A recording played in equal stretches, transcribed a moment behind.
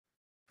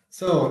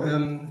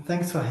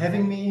Thanks for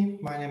having me.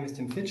 My name is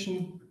Tim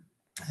Fitschen.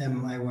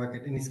 I work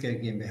at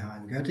IndiScale GmbH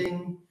in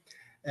Göttingen,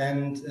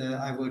 and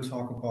I will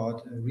talk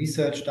about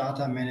research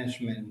data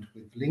management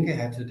with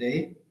LinkAhead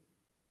today.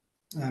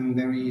 I'm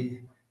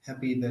very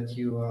happy that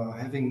you are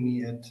having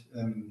me at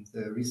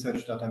the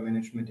Research Data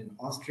Management in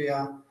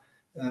Austria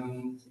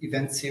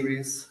event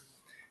series.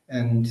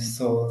 And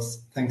so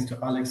thanks to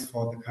Alex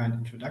for the kind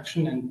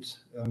introduction.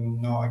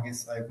 And now I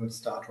guess I will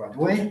start right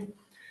away.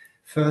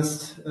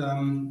 First,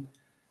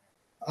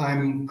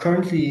 I'm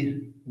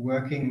currently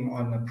working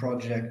on a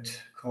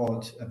project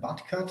called a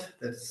BATCAT,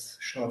 that's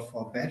short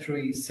for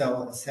Battery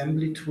Cell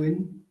Assembly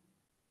Twin.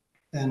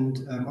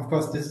 And of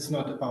course, this is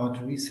not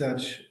about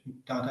research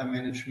data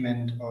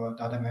management or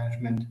data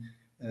management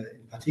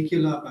in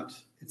particular, but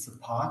it's a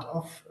part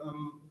of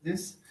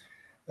this.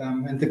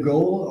 And the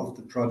goal of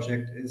the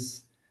project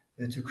is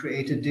to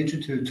create a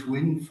digital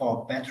twin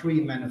for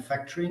battery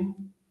manufacturing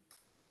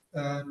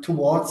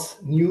towards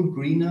new,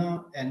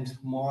 greener and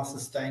more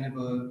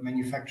sustainable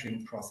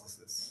manufacturing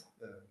processes,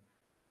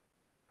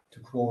 to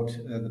quote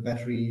the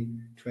Battery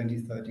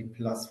 2030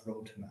 Plus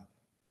roadmap.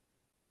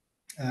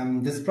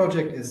 This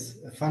project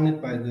is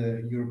funded by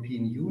the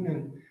European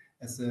Union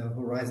as a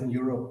Horizon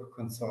Europe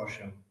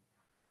consortium.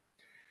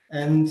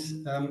 And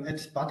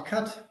at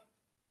BATCAT,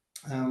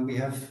 we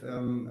have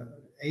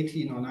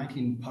 18 or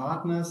 19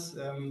 partners.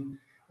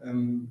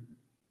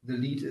 The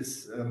lead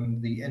is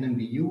the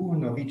NMBU,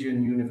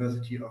 Norwegian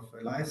University of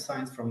Life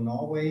Science from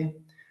Norway.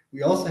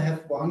 We also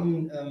have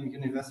one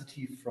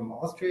university from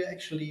Austria,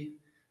 actually,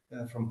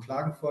 from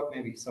Klagenfurt.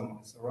 Maybe someone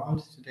is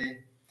around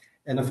today.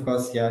 And of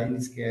course, yeah,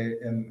 IndiScale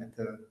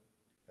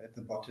at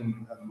the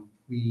bottom,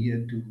 we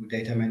do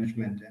data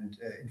management and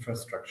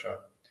infrastructure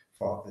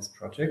for this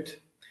project.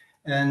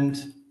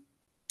 And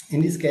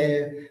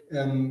IndiScale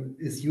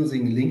is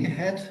using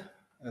LinkAhead.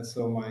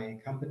 So my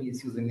company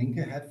is using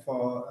LinkAhead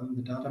for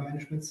the data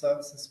management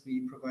services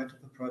we provide to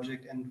the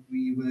project, and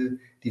we will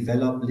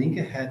develop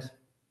LinkAhead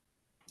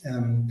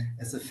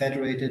as a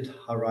federated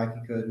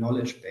hierarchical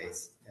knowledge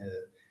base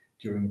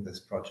during this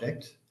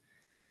project.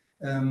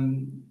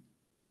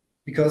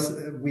 Because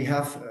we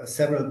have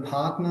several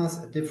partners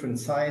at different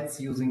sites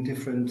using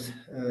different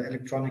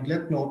electronic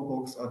lab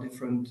notebooks or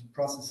different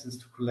processes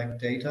to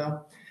collect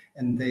data,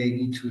 and they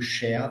need to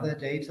share their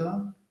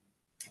data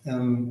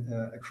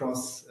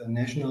across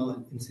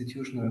national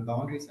institutional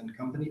boundaries and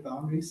company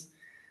boundaries,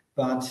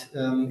 but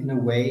in a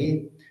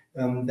way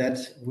that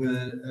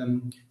will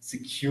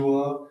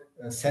secure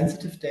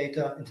sensitive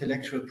data,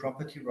 intellectual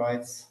property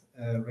rights,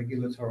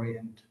 regulatory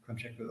and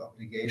contractual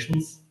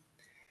obligations.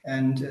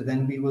 And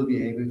then we will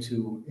be able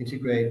to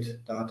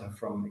integrate data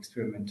from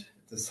experiment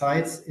at the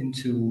sites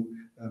into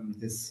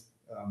this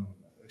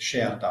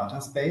shared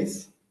data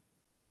space.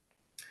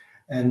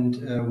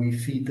 And we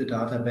feed the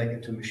data back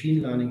into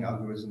machine learning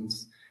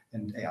algorithms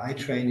and AI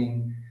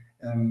training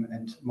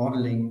and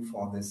modeling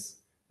for this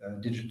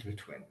digital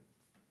twin.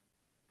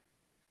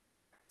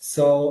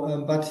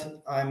 So,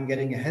 but I'm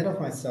getting ahead of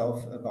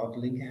myself about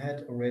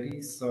LinkAhead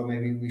already. So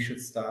maybe we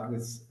should start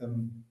with,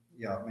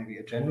 maybe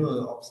a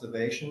general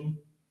observation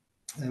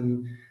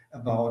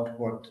about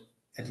what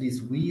at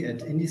least we at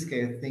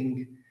IndiScale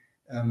think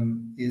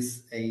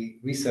is a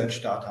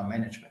research data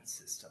management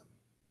system.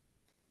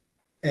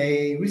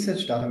 A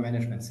research data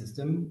management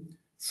system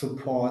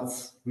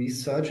supports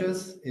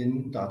researchers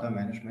in data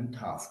management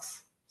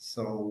tasks.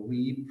 So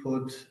we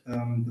put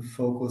the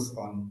focus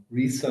on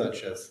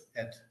researchers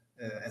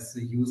as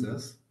the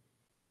users,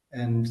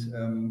 and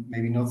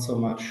maybe not so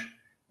much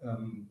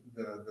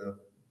the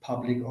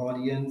public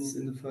audience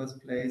in the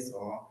first place,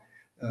 or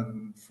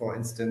for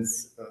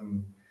instance,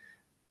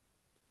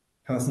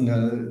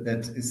 personnel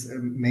that is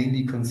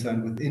mainly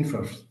concerned with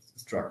infrastructure.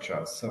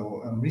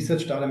 So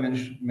research data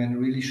management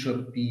really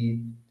should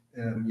be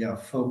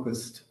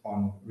focused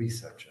on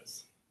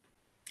researchers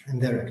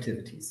and their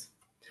activities.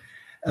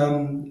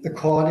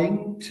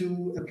 According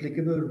to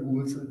applicable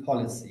rules and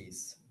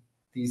policies,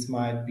 these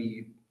might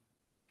be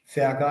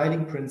fair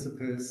guiding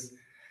principles,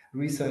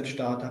 research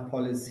data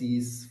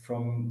policies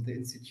from the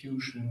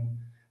institution,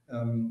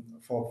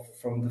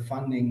 from the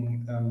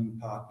funding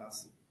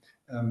partners,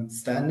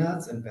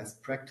 standards and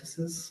best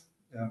practices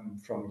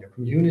from your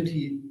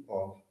community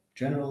or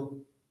general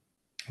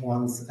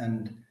ones,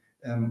 and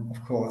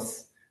of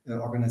course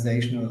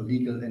organizational,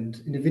 legal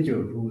and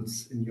individual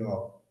rules in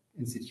your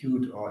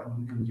institute or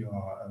in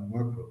your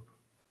work group.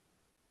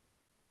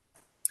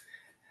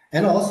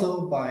 And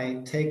also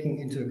by taking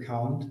into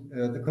account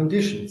the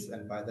conditions,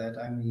 and by that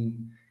I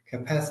mean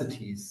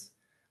capacities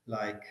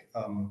like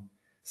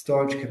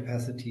storage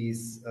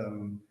capacities,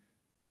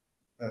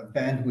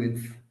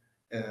 bandwidth,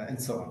 and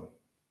so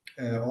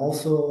on.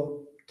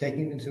 Also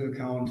taking into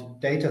account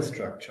data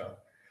structure,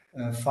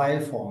 file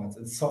formats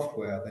and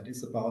software that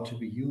is about to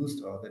be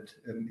used or that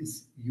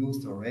is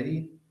used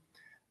already,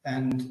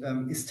 and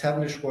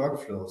establish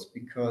workflows,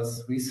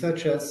 because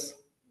researchers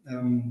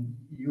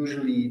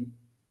usually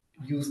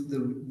use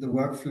the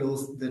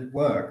workflows that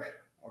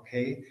work,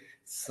 okay?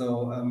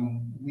 So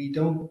we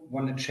don't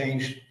want to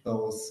change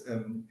those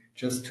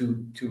just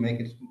to make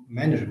it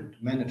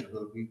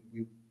manageable.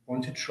 We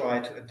want to try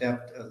to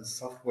adapt the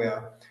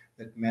software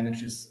that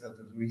manages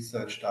the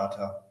research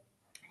data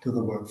to the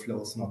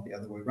workflows, not the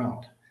other way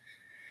around.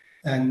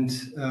 And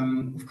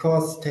of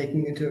course,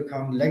 taking into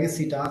account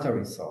legacy data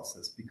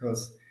resources,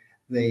 because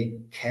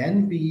they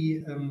can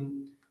be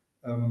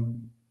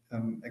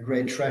a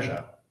great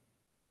treasure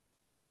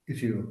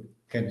if you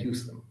can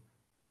use them.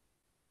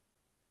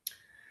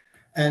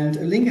 And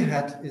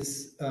LinkAhead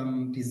is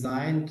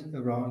designed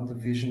around the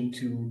vision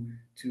to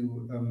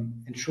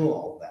ensure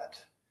all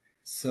that.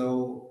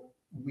 So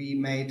we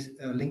made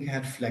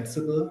LinkAhead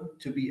flexible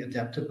to be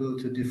adaptable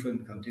to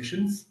different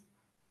conditions.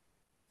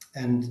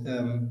 And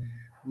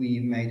we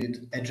made it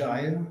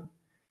agile.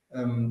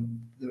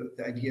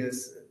 The idea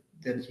is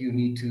that you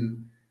need to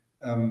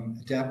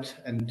adapt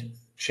and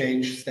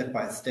change step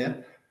by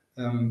step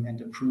and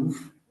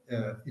improve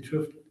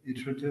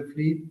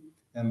iteratively.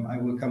 I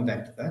will come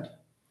back to that.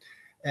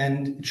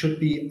 And it should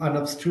be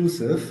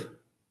unobtrusive,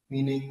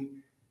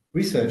 meaning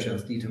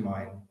researchers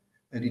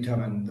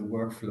determine the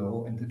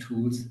workflow and the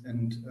tools,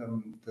 and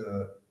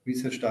the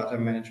research data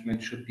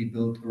management should be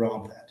built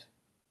around that.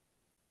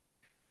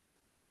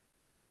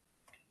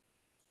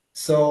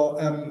 So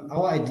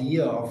our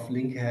idea of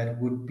LinkAhead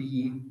would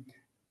be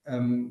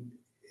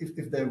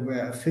if there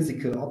were a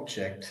physical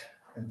object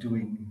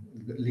doing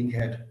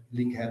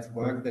LinkAhead's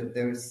work, that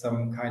there is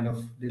some kind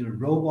of little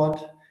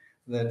robot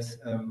that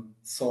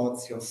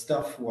sorts your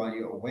stuff while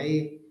you're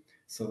away.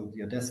 So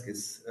your desk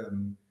is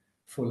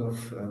full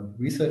of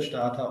research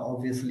data,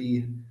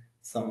 obviously,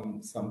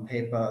 some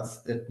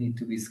papers that need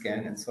to be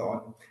scanned and so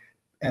on.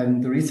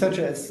 And the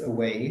researcher is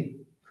away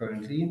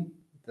currently.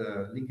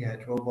 The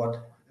LinkAhead robot,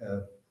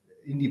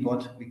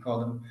 IndiBot, we call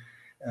them,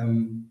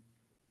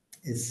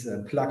 is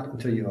plugged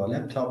into your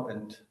laptop,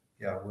 and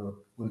yeah,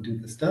 we'll do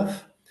the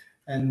stuff.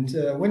 And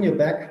when you're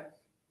back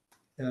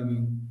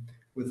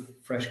with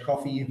fresh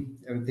coffee,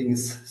 everything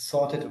is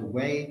sorted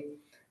away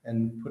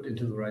and put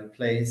into the right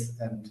place,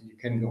 and you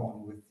can go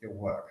on with your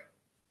work.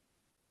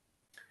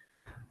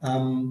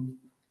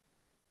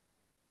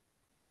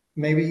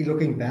 Maybe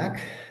looking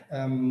back,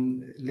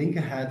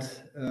 LinkAhead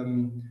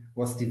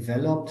was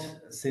developed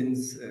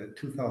since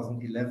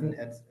 2011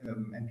 at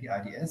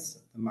MPIDS,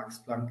 the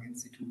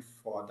Max-Planck-Institut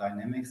for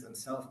Dynamics and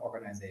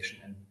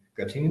Self-Organization in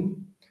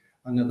Göttingen,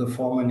 under the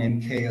former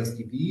name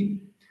CaosDB,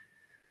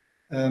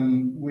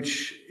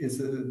 which is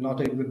not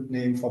a good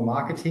name for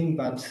marketing,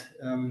 but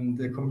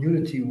the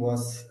community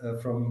was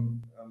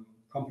from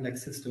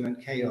complex system and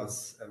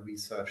chaos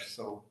research.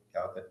 So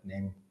yeah, that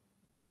name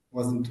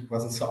wasn't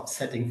so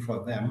upsetting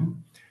for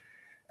them.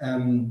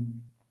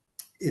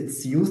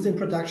 It's used in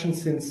production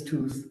since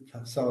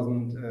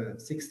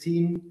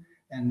 2016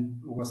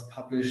 and was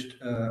published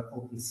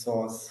open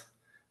source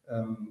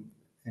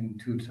in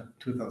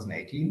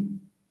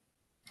 2018.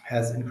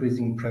 Has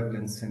increasing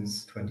prevalence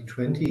since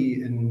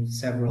 2020 in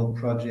several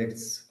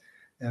projects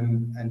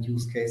and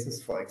use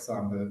cases, for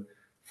example,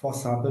 for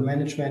sample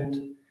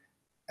management,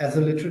 as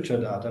a literature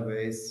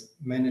database,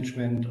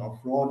 management of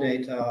raw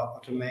data,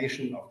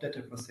 automation of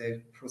data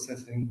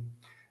processing,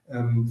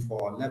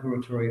 for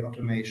laboratory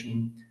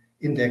automation,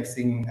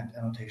 indexing and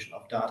annotation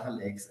of data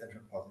lakes and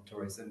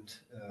repositories, and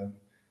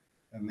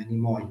many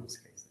more use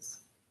cases.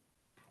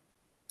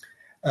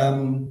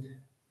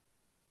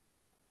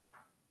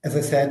 As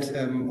I said,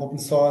 open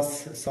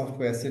source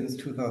software since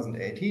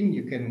 2018.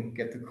 You can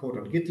get the code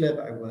on GitLab.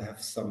 I will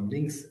have some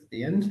links at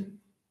the end.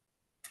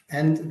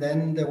 And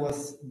then there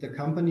was the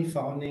company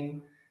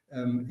founding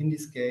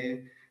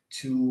IndiScale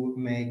to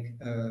make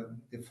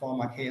the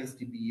former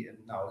CaosDB and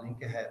now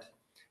LinkAhead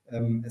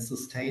a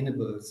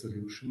sustainable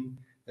solution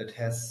that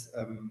has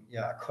a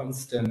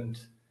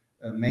constant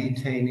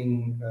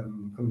maintaining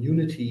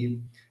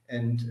community,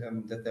 and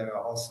that there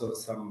are also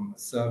some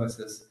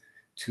services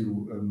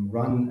to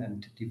run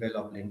and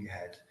develop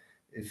LinkAhead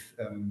if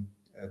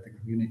the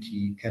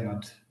community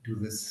cannot do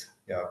this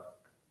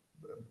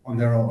on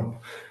their own.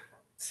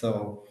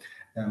 So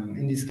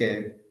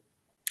IndiScale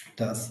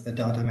does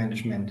data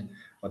management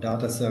or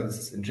data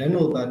services in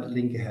general, but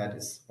LinkAhead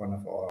is one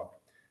of our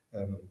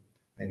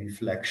maybe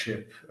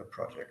flagship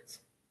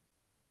projects.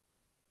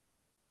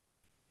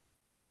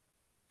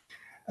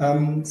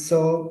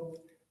 So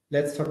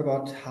let's talk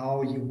about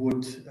how you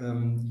would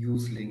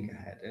use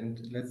LinkAhead,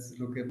 and let's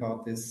look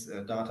about this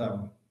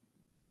data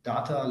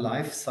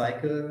life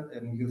cycle.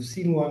 You've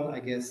seen one, I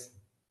guess,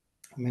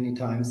 many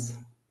times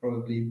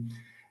probably,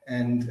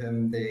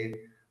 and they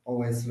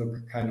always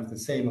look kind of the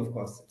same. Of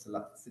course, it's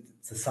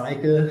a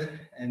cycle,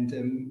 and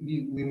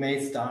we may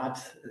start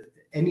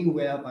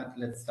anywhere, but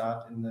let's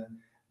start in the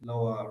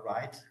lower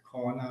right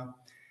corner,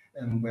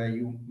 where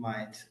you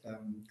might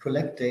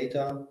collect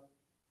data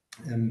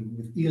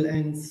with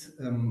ELNs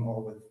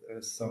or with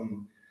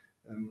some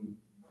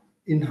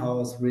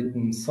in-house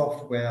written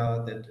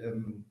software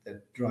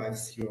that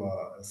drives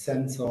your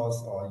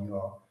sensors or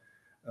your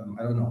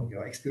I don't know,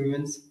 your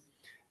experiments,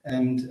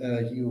 and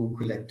you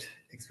collect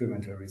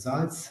experimental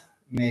results.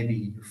 Maybe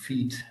you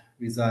feed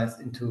results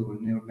into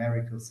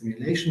numerical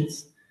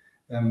simulations.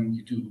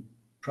 You do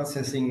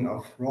processing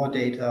of raw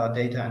data,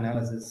 data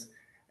analysis,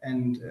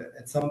 and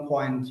at some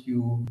point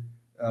you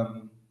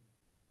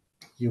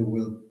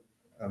will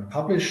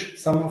publish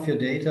some of your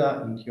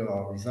data and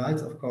your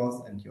results, of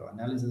course, and your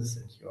analysis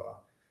and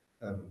your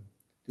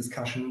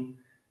discussion.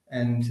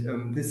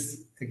 And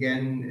this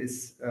again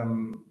is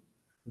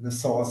the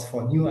source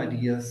for new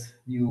ideas,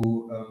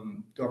 new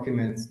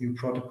documents, new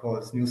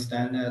protocols, new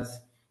standards,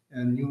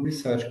 and new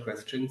research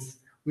questions,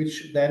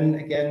 which then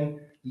again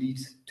lead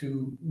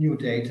to new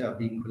data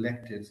being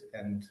collected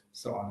and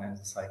so on, and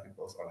the cycle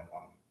goes on and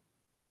on.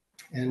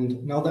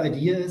 And now the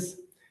idea is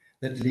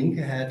that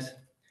LinkAhead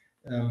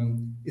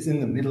is in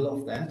the middle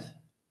of that.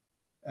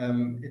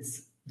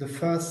 It's the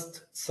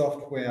first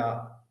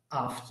software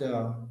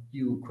after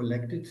you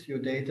collected your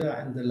data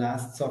and the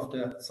last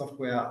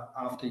software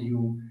after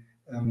you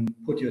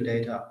put your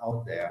data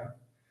out there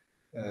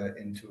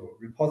into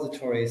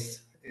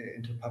repositories,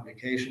 into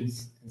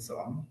publications, and so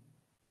on.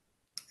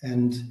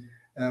 And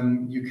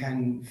you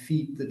can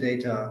feed the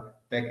data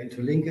back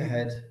into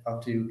LinkAhead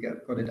after you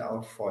got it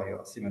out for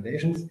your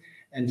simulations.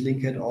 And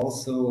LinkAhead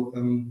also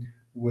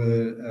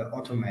will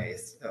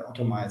automate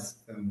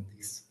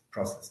these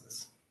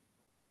processes.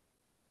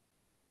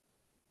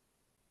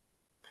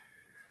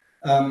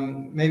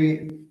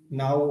 Maybe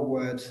now a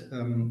word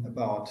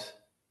about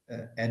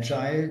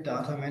agile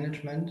data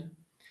management.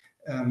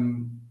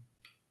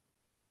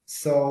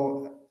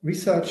 So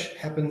research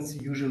happens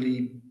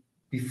usually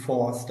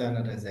before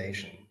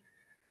standardization.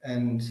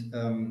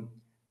 And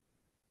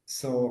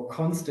so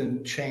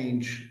constant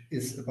change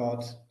is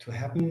about to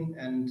happen.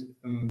 And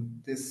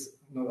this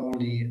not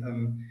only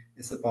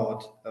is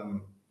about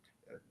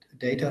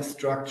data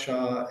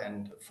structure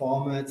and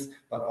formats,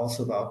 but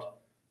also about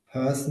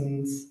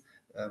persons,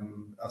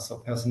 also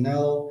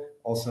personnel,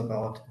 also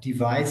about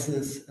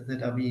devices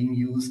that are being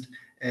used,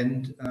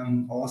 and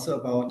also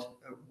about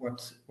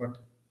what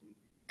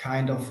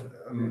kind of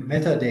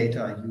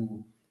metadata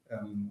you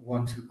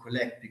want to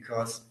collect,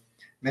 because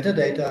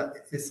metadata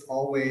is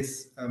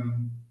always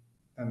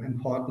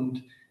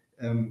important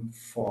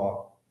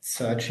for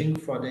searching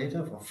for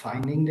data, for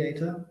finding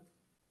data.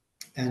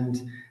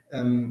 And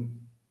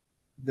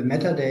the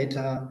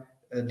metadata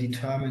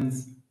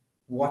determines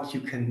what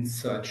you can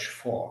search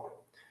for.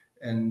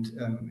 And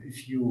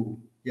if you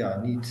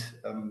need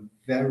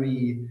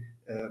very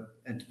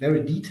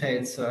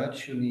detailed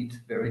search, you need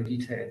very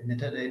detailed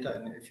metadata.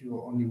 And if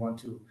you only want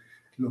to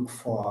look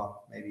for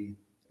maybe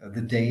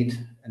the date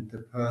and the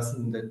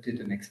person that did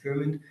an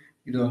experiment,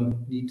 you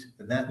don't need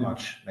that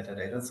much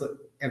metadata. So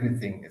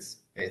everything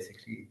is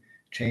basically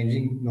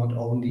changing, not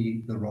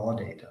only the raw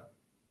data.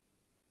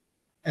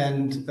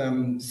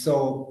 And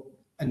so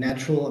a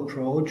natural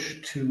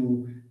approach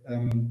to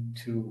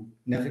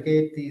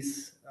navigate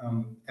these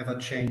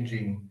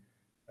ever-changing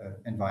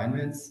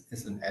environments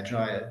is an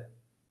agile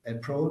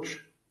approach.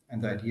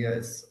 And the idea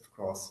is, of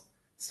course,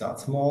 start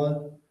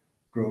small,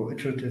 grow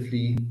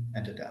iteratively,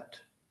 and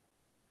adapt.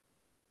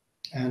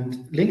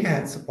 And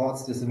LinkAhead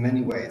supports this in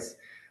many ways.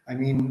 I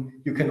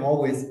mean, you can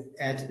always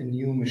add a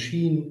new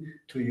machine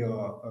to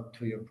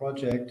your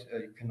project.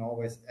 You can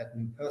always add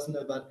new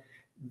personnel, but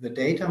the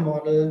data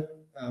model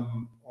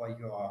or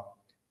your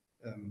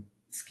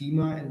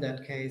schema in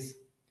that case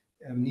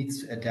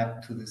needs to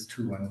adapt to this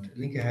too. And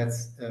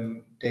LinkAhead's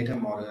data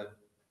model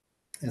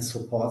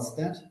supports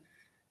that.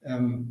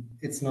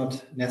 It's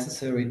not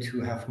necessary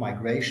to have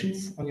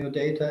migrations on your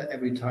data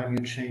every time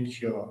you change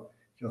your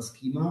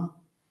schema.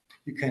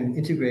 You can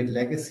integrate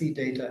legacy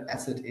data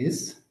as it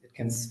is. It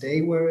can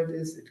stay where it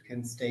is. It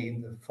can stay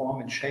in the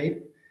form and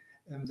shape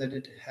that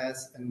it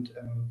has, and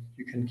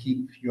you can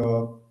keep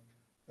your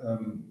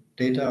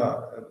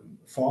data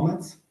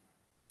formats.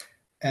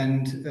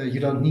 And you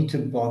don't need to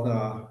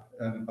bother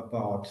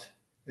about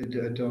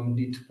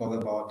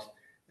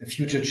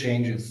future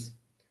changes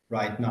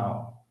right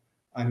now.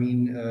 I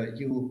mean,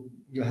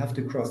 you have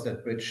to cross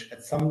that bridge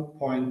at some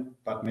point,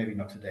 but maybe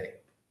not today.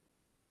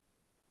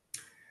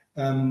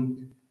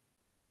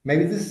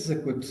 Maybe this is a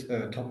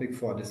good topic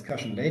for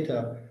discussion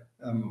later.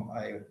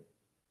 I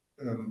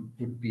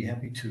would be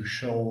happy to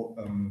show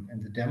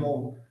in the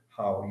demo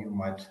how you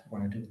might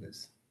want to do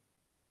this.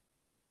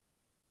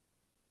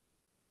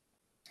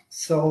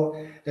 So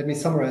let me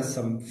summarize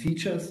some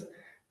features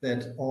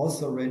that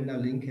also render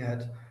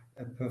LinkAhead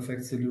a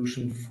perfect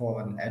solution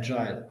for an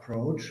agile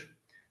approach.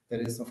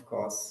 That is, of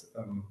course,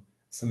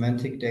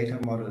 semantic data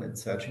model and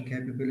searching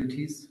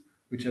capabilities,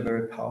 which are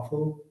very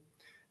powerful.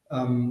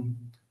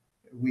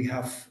 We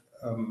have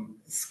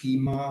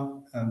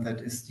schema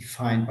that is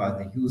defined by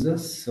the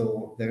users,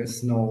 so there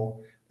is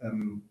no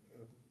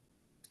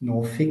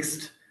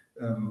fixed,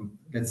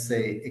 let's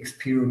say,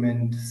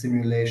 experiment,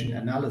 simulation,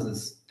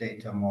 analysis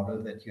data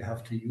model that you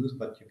have to use,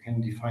 but you can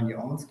define your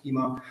own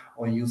schema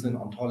or use an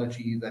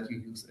ontology that you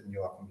use in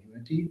your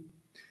community.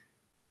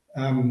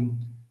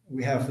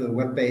 We have the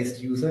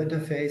web-based user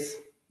interface.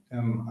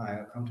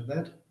 I'll come to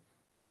that.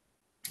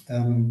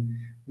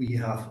 We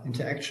have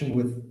interaction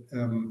with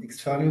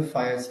external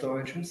file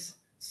storages,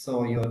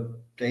 so your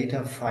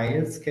data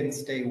files can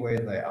stay where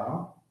they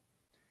are.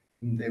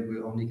 they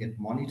will only get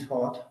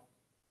monitored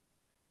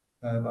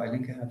by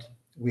LinkAhead.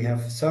 We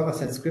have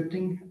server-side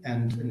scripting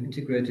and an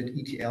integrated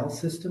ETL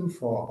system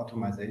for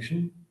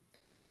automation.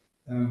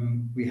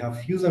 We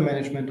have user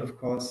management, of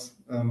course,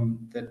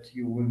 that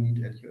you will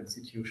need at your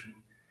institution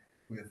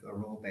with a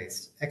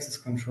role-based access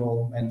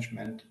control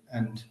management.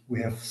 And we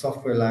have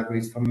software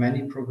libraries for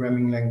many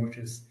programming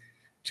languages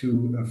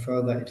to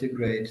further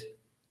integrate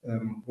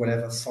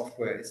whatever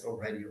software is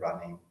already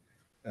running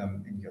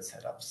in your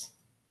setups.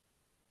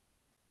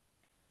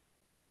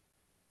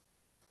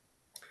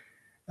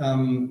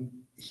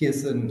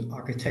 Here's an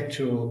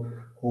architectural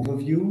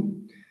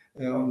overview.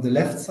 On the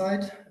left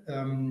side,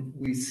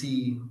 we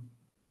see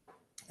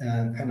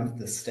kind of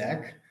the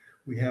stack.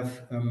 We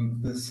have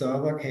the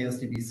server,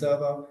 CaosDB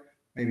server,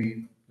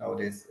 maybe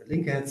nowadays a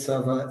LinkAhead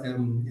server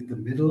in the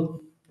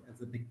middle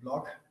as a big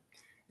block.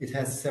 It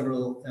has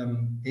several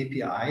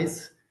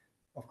APIs.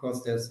 Of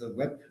course, there's a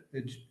web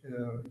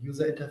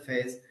user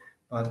interface,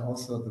 but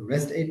also the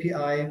REST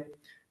API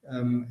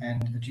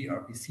and a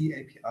gRPC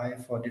API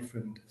for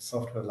different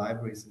software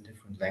libraries in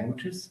different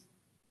languages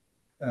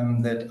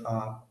that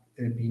are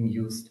being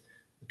used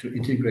to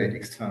integrate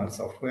external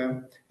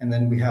software. And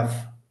then we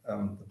have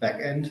the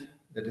backend,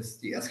 that is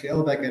the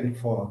SQL backend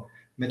for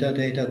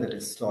metadata that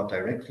is stored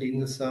directly in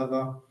the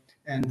server,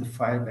 and the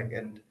file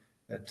backend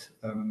that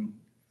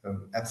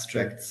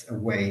abstracts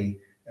away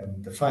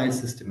the file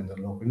system in the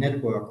local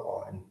network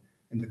or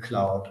in the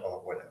cloud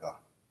or whatever.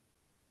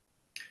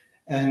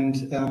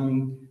 And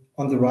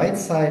on the right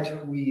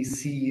side, we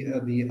see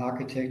the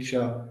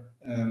architecture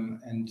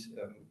and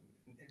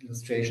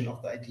illustration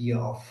of the idea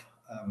of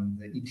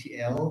the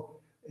ETL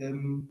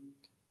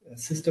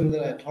system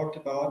that I talked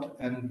about,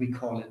 and we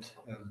call it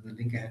the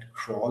LinkAhead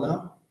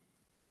crawler.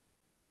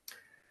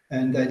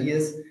 And the idea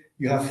is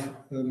you have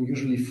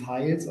usually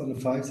files on the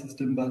file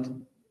system, but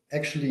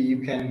actually you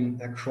can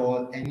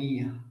crawl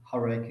any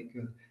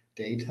hierarchical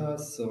data.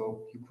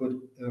 So you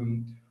could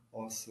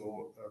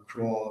also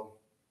crawl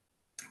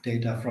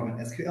data from an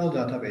SQL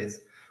database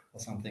or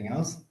something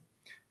else.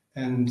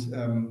 And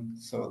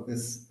so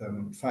this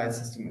file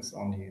system is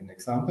only an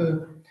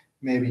example.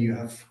 Maybe you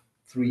have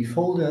 3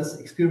 folders: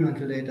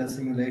 experimental data,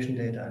 simulation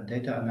data, and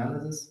data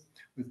analysis,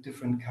 with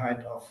different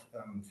kind of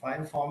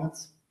file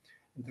formats.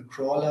 And the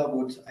crawler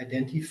would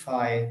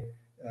identify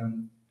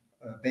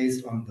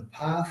based on the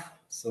path,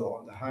 so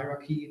on the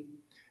hierarchy,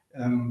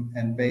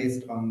 and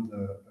based on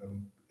the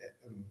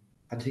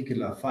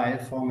particular file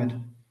format,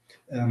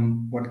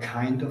 what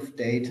kind of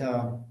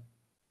data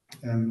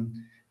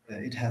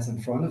it has in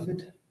front of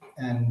it.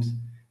 And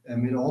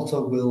it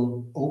also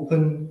will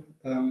open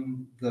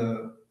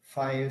the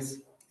files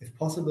if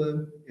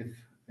possible, if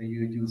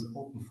you use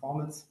open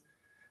formats,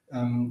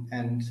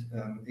 and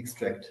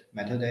extract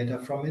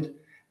metadata from it,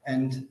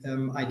 and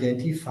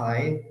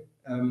identify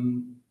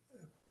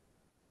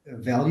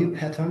value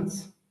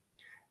patterns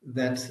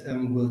that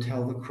will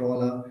tell the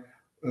crawler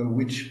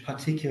which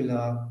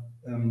particular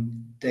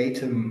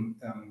datum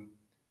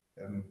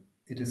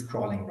it is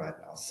crawling right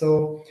now.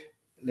 So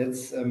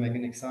let's make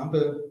an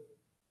example.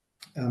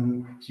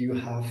 You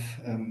have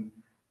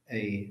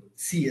a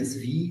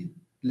CSV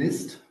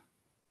list,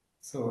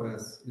 so a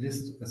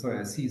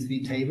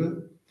CSV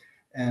table,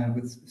 and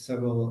with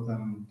several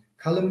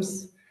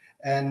columns,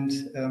 and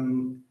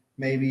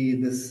maybe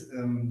this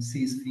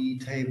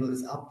CSV table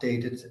is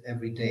updated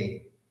every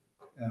day.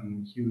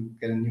 You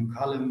get a new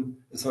column,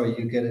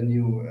 you get a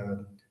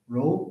new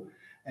row,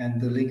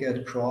 and the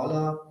LinkAhead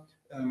crawler,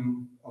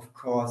 of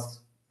course,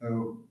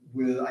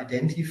 will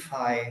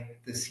identify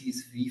the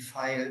CSV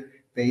file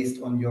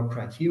based on your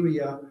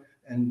criteria,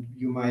 and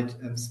you might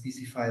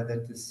specify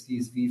that the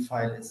CSV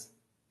file is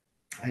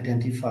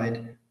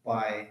identified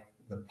by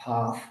the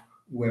path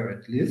where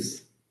it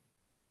lives.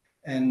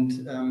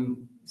 And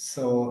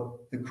so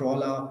the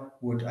crawler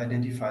would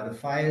identify the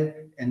file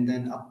and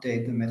then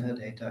update the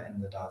metadata in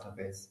the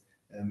database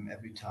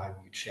every time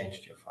you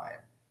changed your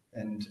file.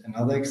 And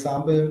another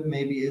example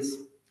maybe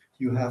is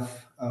you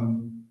have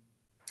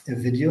a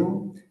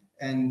video,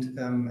 and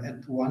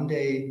at one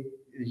day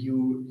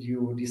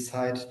you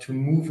decide to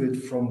move it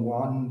from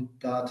one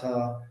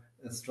data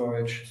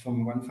storage,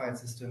 from one file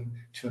system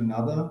to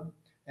another.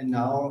 And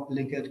now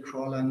LinkAhead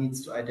crawler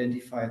needs to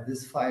identify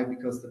this file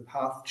because the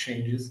path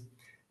changes.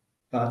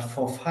 But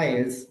for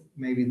files,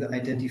 maybe the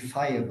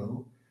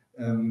identifiable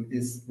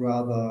is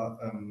rather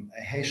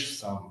a hash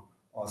sum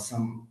or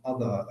some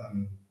other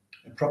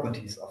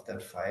properties of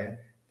that file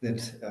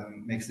that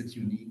makes it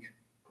unique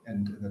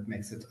and that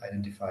makes it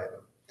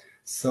identifiable.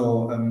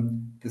 So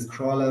this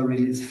crawler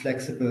really is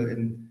flexible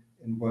in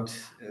what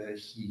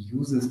he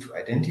uses to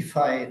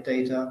identify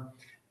data,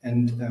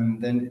 and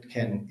then it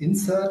can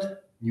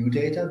insert new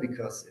data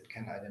because it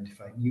can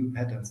identify new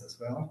patterns as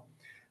well,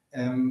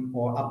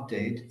 or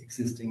update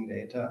existing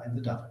data in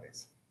the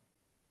database.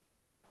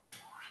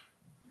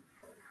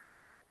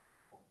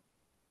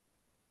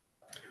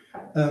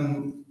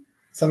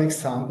 Some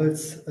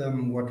examples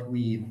what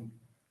we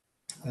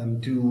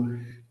do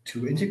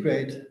to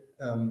integrate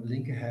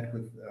LinkAhead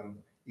with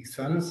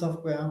external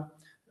software.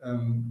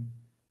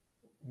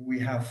 we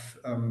have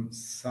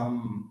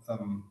some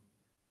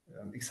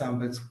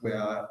examples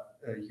where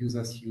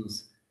users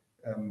use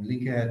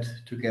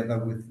LinkAhead together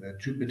with a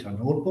Jupyter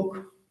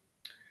Notebook.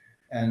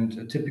 And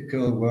a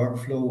typical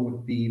workflow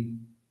would be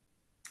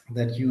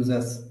that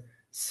users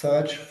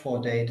search for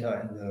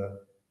data in the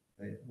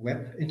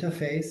web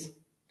interface,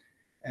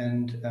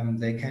 and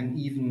they can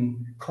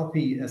even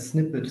copy a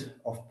snippet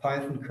of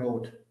Python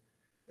code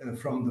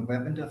from the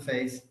web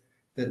interface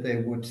that they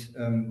would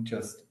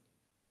just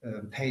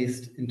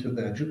paste into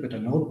their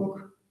Jupyter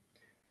Notebook.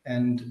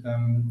 And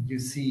you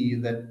see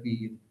that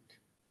we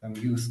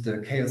use the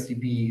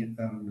CaosDB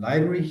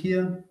library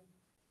here.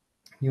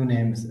 New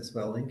name is as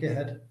well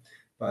LinkAhead,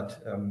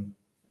 but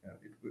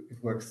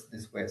it works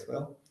this way as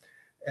well.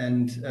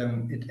 And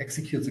it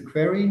executes a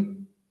query.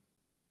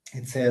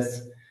 It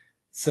says,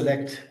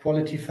 select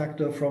quality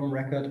factor from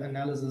record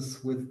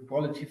analysis with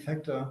quality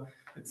factor.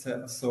 It's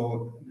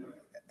so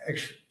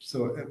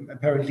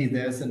apparently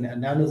there's an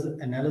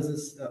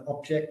analysis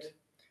object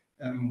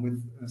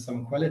with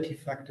some quality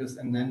factors,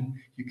 and then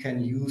you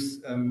can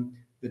use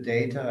the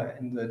data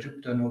in the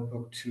Jupyter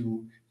Notebook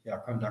to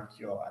conduct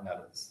your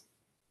analysis.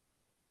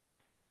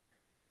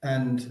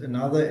 And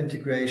another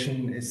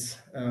integration is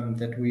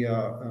that we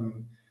are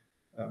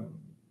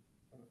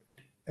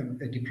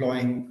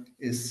deploying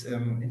is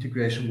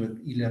integration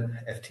with ELAB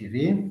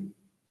FTW.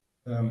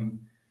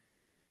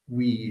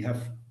 We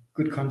have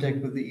good contact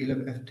with the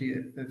ELAB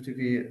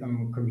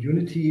FTW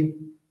community,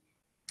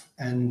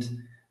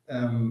 and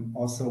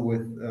also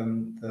with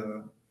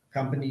the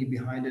company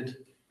behind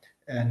it.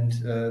 And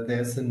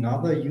there's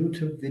another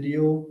YouTube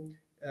video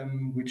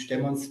which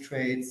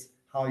demonstrates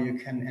how you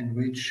can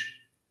enrich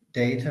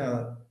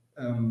data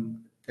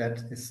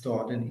that is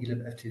stored in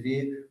ELAB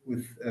FTW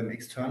with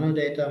external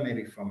data,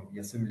 maybe from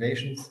your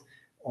simulations,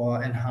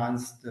 or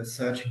enhance the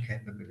searching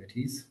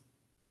capabilities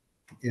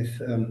if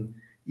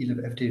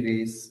ELAB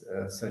FTW's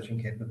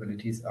searching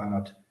capabilities are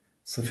not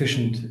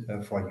sufficient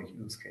for your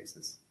use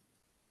cases.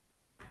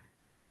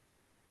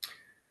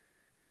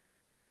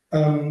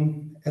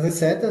 As I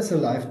said, there's a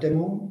live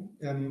demo.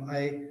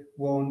 I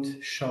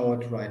won't show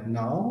it right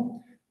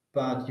now,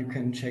 but you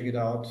can check it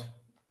out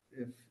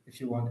if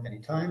you want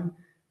anytime.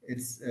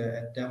 It's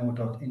at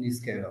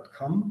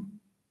demo.indiscale.com.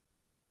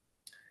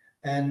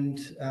 And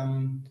a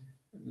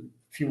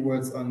few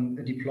words on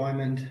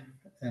deployment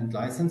and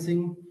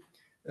licensing.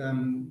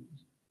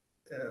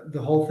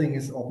 The whole thing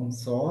is open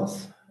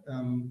source,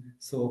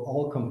 so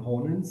all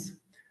components.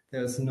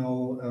 There's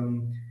no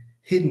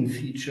hidden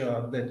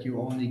feature that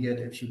you only get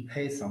if you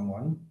pay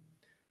someone.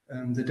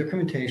 The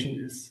documentation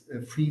is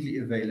freely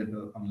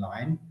available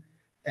online,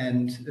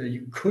 and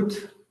you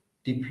could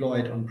deploy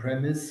it on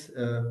premise,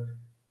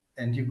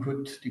 and you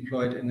could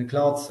deploy it in a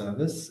cloud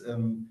service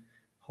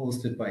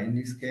hosted by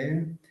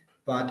IndiScale.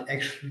 But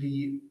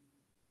actually,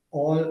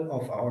 all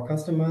of our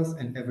customers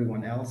and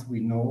everyone else we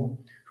know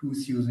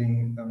who's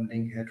using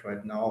LinkAhead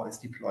right now is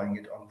deploying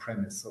it on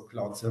premise. So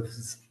cloud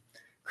services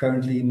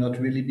currently not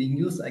really being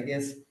used. I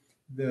guess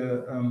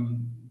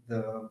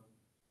the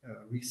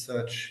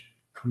research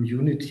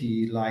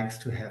community likes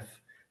to have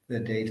the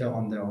data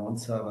on their own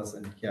servers,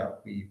 and yeah,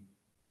 we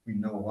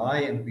know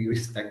why, and we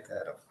respect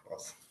that, of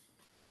course.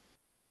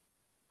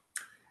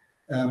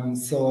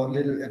 So a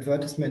little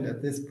advertisement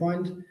at this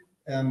point.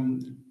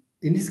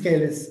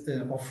 IndiScale is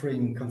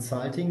offering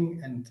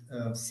consulting and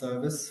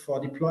service for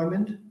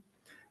deployment,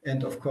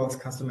 and of course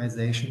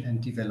customization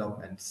and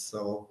development.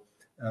 So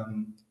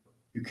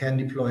you can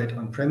deploy it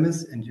on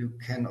premise, and you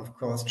can of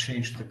course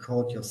change the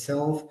code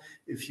yourself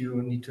if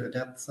you need to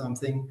adapt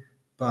something.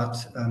 But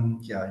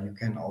yeah, you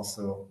can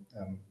also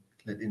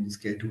let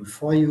IndiScale do it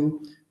for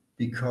you,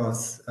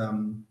 because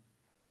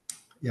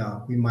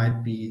yeah, we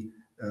might be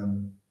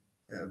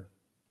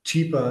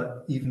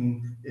cheaper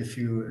even if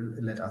you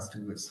let us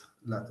do this.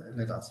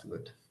 Let us do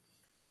it.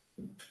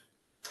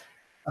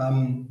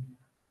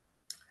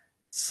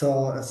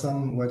 So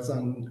some words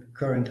on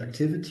current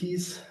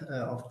activities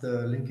of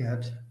the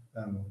LinkAhead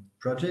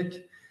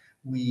project.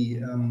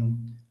 We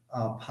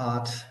are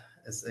part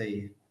as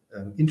a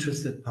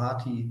interested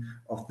party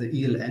of the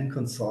ELN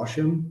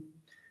consortium.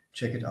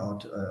 Check it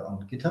out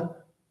on GitHub.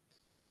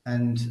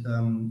 And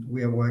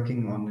we are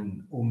working on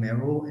an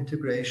Omero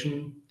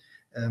integration.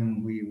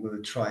 We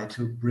will try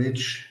to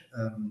bridge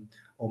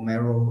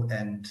Omero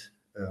and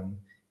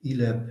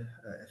ELAB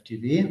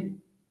FTW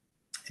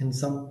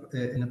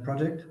in a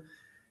project.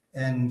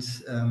 And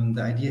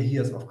the idea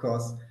here is, of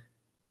course,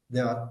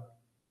 there are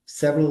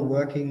several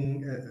work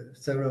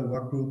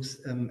groups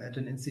at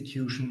an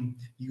institution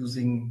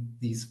using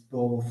these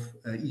both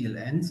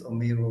ELNs,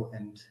 Omero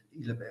and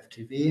ELAB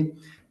FTW,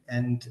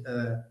 and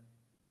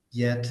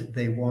yet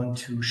they want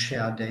to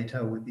share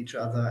data with each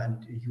other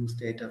and use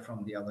data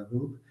from the other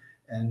group.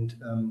 And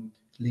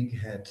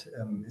LinkAhead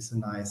is a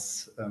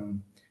nice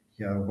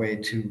way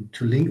to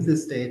link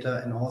this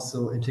data and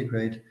also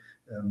integrate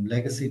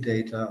legacy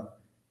data,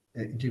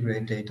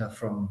 integrate data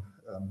from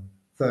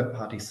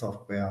third-party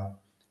software,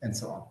 and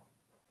so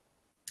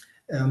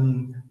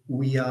on.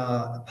 We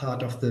are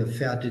part of the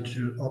Fair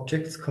Digital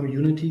Objects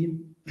community,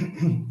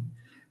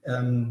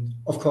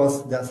 Of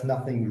course, there's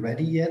nothing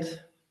ready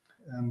yet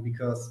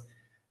because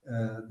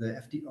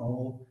the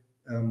FDO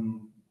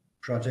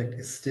project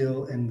is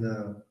still in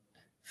the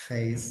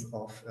phase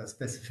of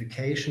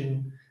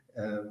specification,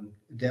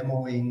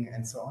 demoing,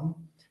 and so on.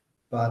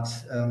 But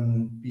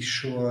be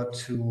sure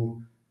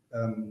to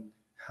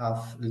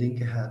have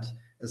LinkAhead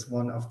as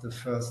one of the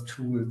first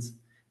tools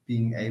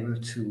being able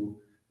to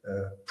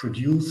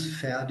produce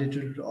fair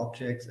digital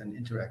objects and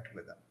interact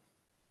with them.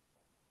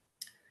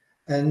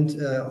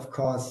 And of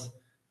course,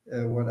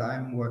 what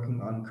I'm working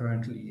on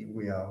currently,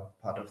 we are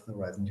part of the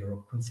Horizon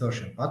Europe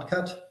Consortium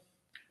BATCAT,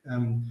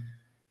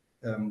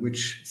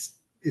 which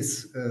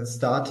is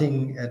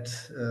starting at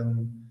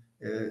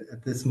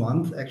this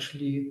month,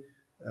 actually,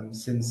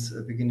 since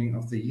the beginning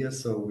of the year.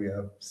 So we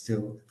are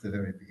still at the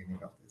very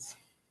beginning of this.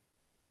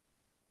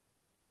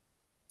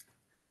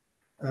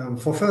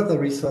 For further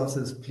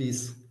resources,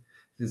 please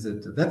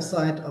visit the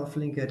website of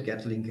LinkAhead,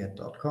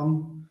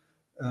 getlinkahead.com.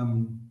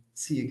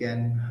 See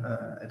again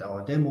at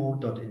our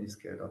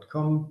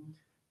demo.indiscale.com.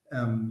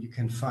 You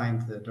can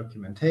find the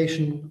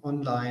documentation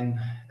online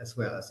as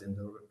well as in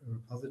the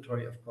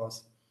repository, of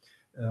course,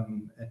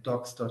 at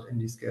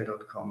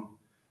docs.indiscale.com.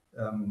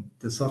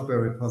 The software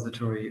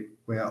repository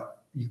where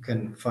you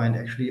can find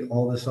actually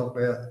all the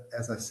software.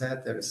 As I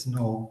said, there is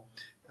no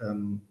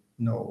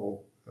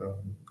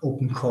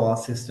open core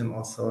system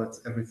or so.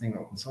 It's everything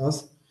open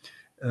source.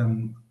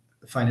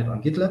 Find it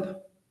on GitLab.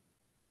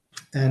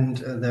 And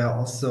there are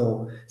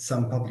also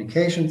some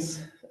publications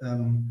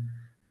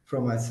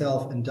from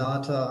myself in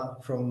data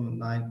from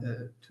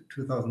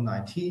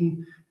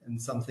 2019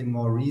 and something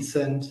more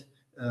recent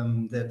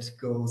that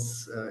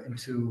goes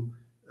into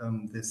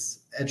this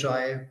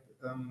agile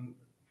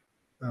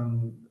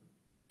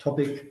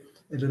topic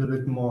a little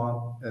bit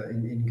more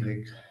in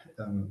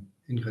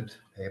Ingrid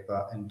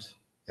paper. And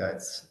yeah,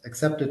 it's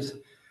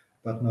accepted,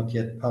 but not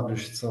yet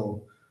published.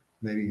 So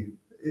maybe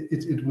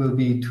it will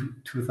be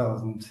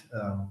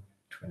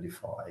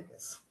 2024, I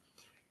guess.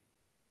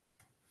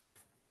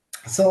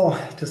 So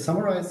to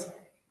summarize,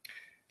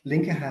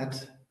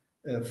 LinkAhead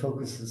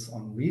focuses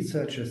on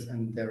researchers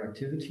and their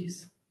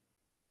activities.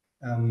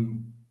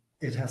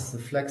 It has the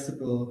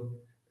flexible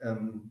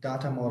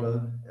data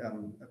model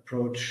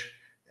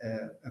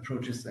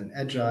approaches an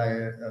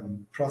agile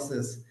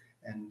process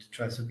and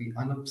tries to be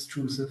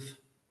unobtrusive.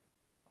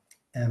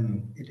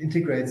 It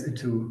integrates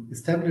into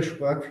established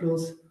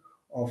workflows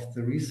of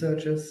the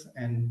researchers,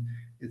 and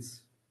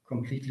it's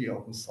completely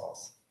open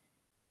source.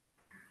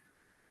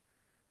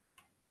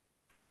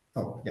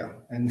 Oh, yeah,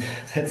 and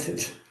that's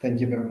it. Thank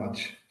you very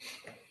much.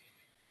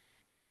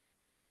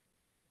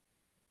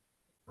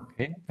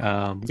 Okay.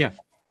 Yeah.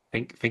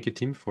 Thank you,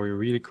 Tim, for your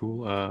really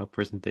cool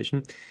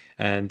presentation.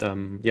 And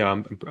yeah,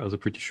 I'm also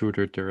pretty sure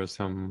that there are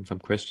some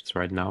questions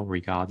right now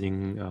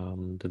regarding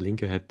the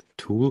LinkAhead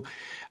tool.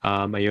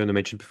 I only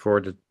mentioned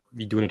before that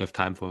we do not have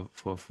time for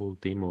a full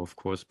demo, of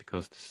course,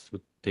 because this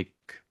would take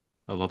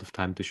a lot of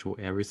time to show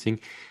everything.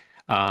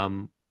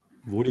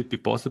 Would it be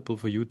possible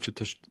for you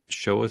to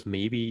show us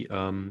maybe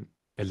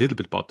a little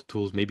bit about the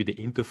tools, maybe the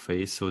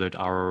interface, so that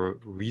our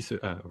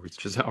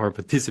researchers, our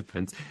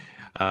participants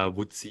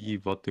would see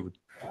what they would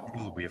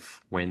deal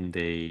with when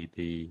they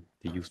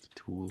use the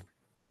tool?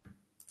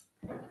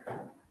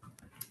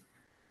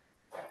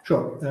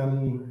 Sure.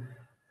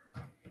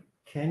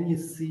 Can you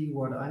see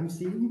what I'm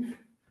seeing?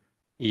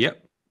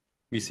 Yep,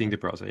 we're seeing the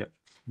browser. Yeah.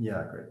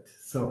 Yeah, great.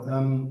 So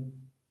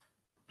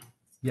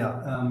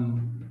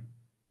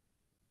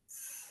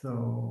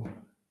so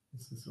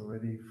this is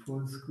already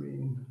full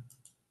screen.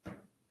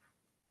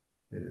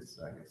 It is,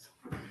 I guess.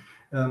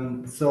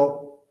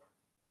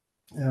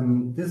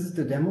 This is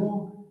the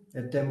demo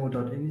at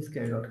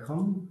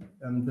demo.indiscale.com.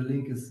 The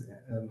link is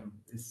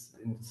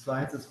in the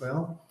slides as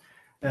well.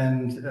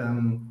 And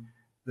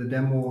the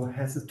demo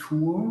has a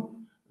tool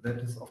that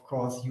is, of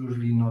course,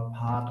 usually not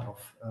part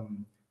of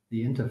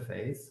the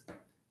interface,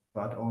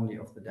 but only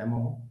of the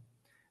demo.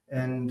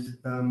 And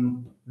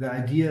the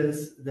idea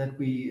is that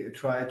we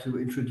try to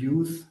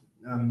introduce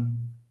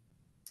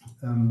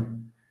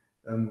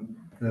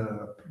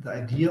the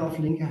idea of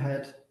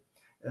LinkAhead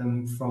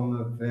from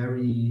a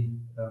very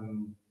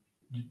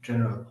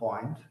general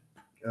point.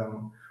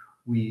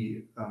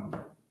 We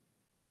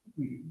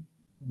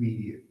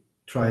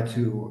try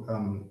to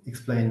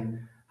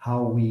explain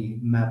how we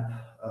map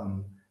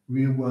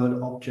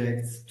real-world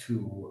objects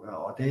to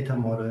our data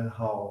model,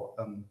 how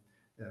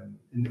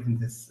in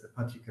this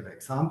particular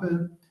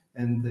example.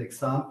 And the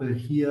example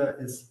here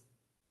is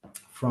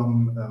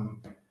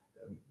from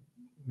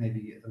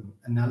maybe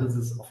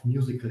analysis of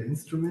musical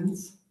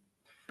instruments.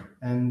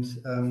 And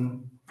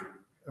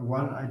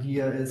one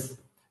idea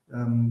is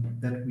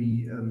that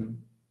we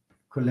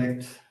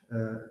collect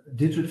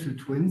digital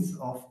twins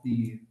of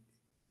the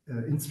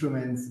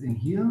instruments in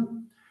here.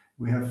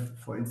 We have,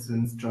 for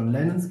instance, John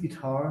Lennon's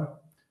guitar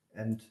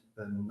and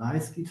a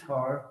nice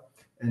guitar,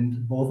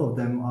 and both of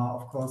them are,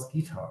 of course,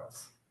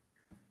 guitars.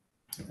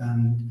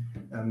 And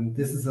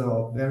this is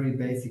a very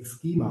basic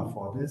schema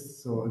for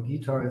this. So a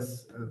guitar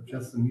is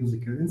just a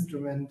musical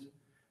instrument.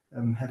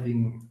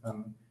 having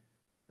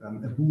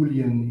a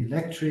Boolean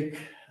electric,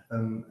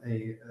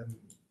 a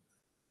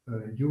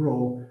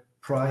euro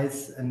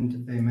price,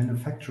 and a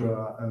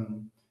manufacturer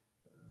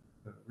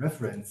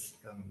reference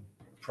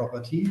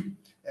property.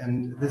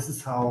 And this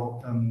is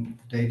how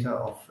data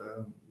of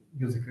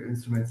musical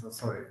instruments, or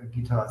sorry,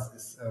 guitars,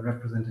 is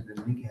represented in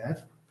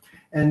LinkAhead.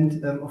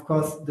 And of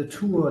course, the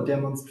tour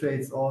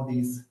demonstrates all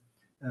these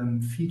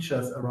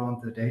features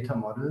around the data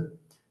model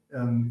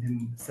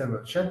in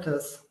several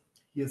chapters.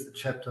 Here's a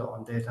chapter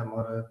on data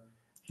model.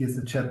 Here's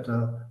a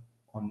chapter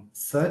on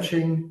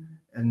searching,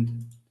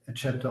 and a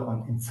chapter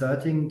on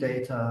inserting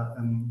data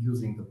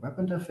using the web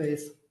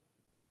interface.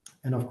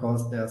 And of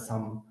course, there are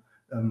some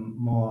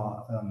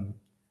more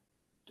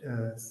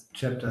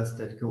chapters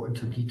that go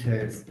into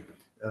details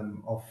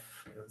of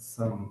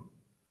some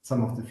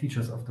of the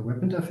features of the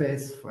web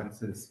interface. For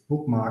instance,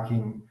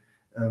 bookmarking.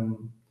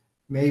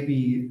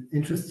 Maybe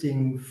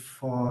interesting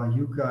for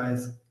you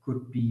guys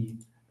could be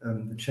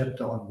the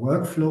chapter on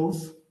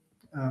workflows,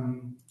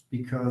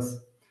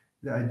 because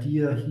the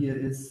idea here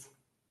is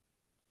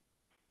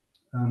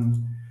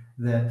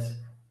that,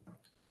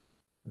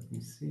 let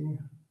me see,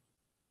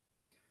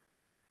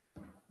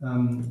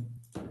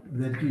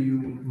 that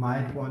you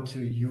might want to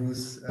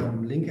use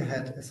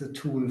LinkAhead as a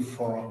tool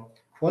for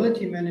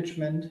quality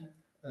management,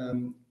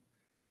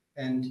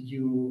 and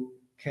you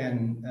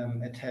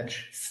can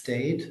attach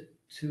state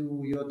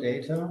to your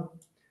data.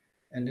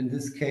 And in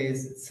this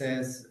case, it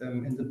says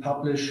in the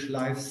publish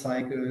life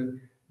cycle,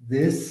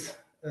 this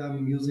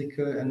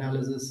musical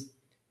analysis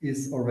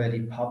is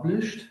already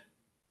published.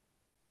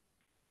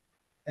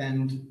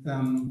 And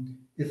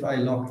if I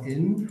log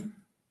in,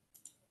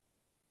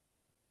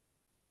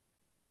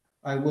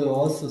 I will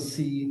also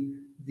see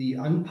the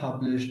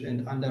unpublished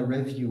and under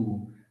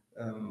review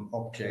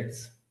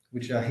objects,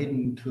 which are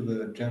hidden to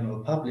the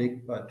general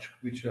public, but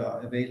which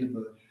are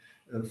available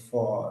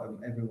for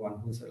everyone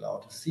who's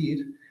allowed to see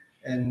it.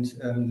 And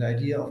the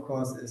idea, of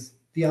course, is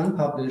the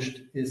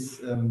unpublished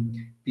is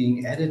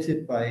being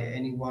edited by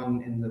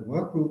anyone in the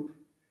workgroup.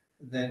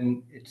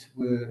 Then it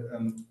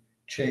will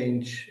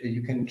change,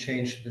 you can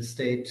change the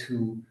state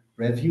to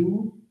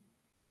review,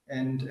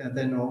 and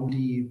then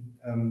only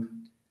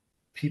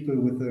people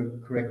with the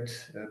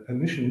correct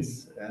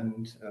permissions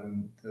and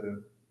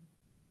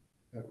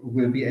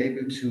will be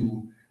able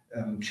to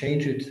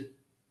change it,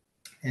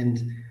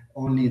 and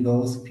only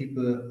those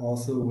people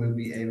also will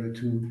be able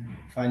to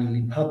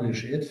finally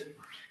publish it,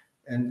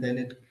 and then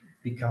it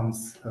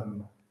becomes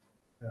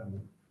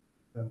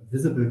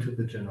visible to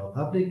the general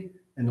public,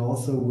 and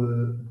also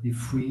will be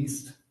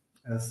freezed,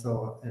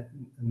 so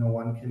no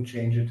one can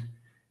change it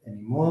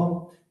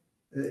anymore,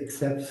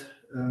 except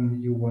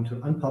you want to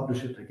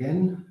unpublish it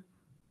again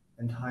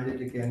and hide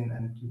it again,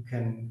 and you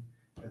can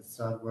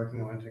start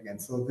working on it again.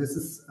 So this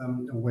is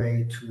a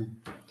way to,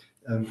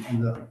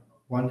 on the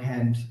one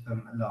hand,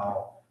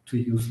 allow to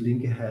use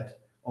LinkAhead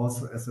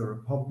also as a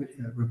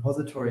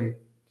repository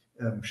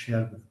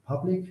shared with the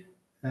public,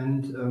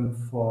 and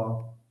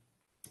for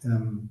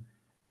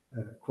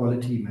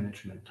quality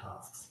management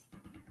tasks.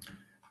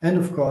 And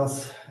of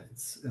course,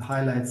 it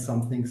highlights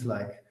some things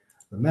like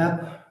the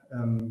map,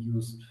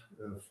 used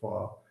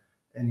for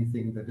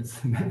anything that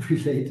is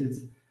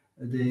map-related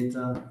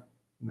data.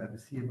 The map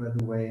is here, by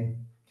the way.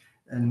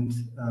 And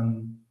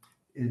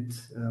it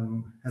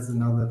has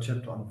another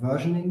chapter on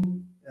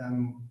versioning.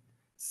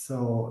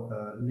 So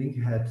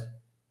LinkAhead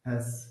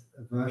has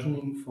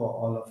versioning for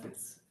all of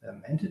its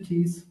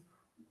entities.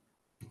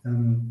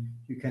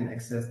 You can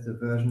access the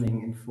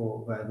versioning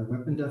info via the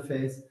web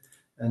interface,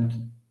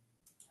 and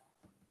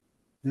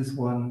this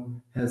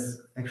one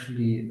has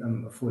actually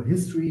a full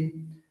history.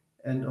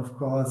 And of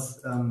course,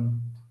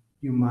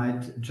 you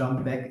might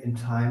jump back in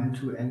time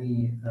to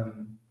any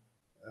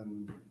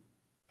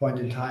point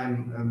in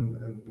time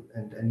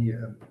and any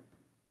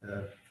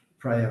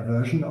prior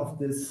version of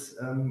this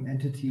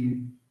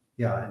entity.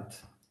 Yeah, and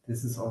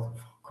this is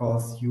of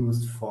course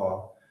used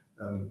for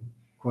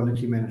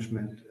quality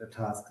management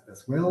tasks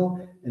as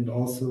well, and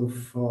also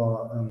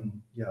for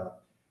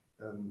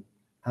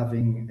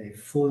having a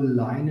full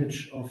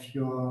lineage of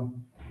your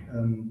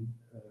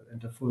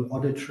and a full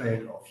audit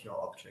trail of your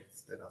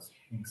objects that are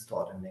being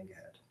stored in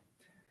LinkAhead.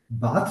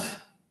 But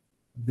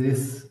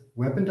this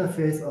web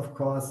interface, of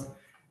course,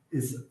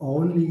 is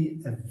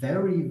only a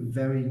very,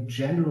 very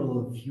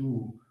general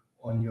view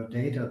on your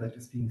data that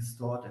is being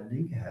stored in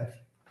LinkAhead.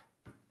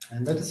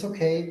 And that is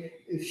okay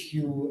if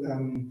you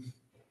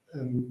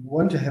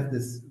want to have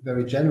this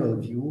very general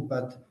view,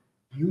 but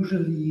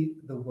usually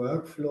the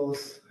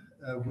workflows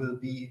will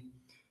be,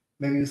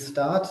 maybe you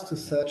start to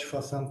search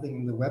for something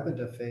in the web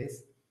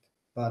interface,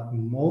 but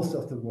most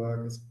of the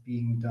work is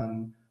being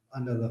done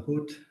under the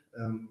hood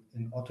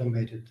in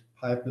automated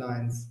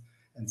pipelines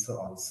and so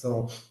on.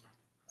 So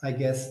I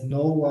guess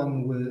no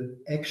one will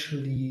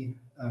actually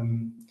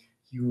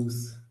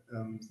use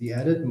the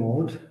edit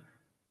mode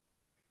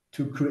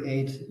to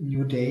create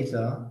new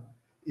data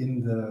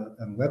in the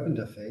web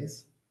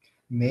interface,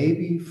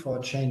 maybe for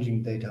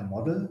changing data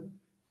model,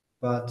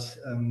 but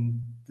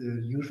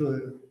the usual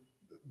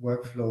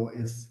workflow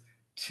is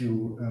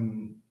to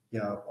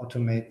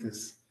automate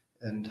this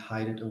and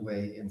hide it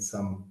away in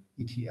some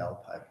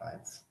ETL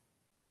pipelines.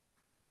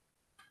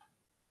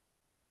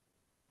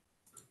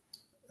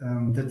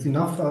 That's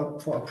enough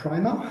for a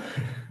primer.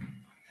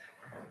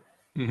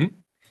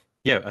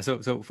 Yeah,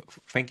 so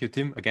thank you,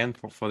 Tim, again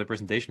for the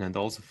presentation and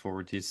also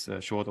for this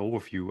short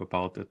overview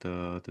about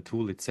the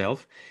tool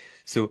itself.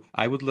 So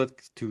I would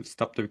like to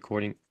stop the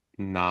recording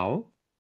now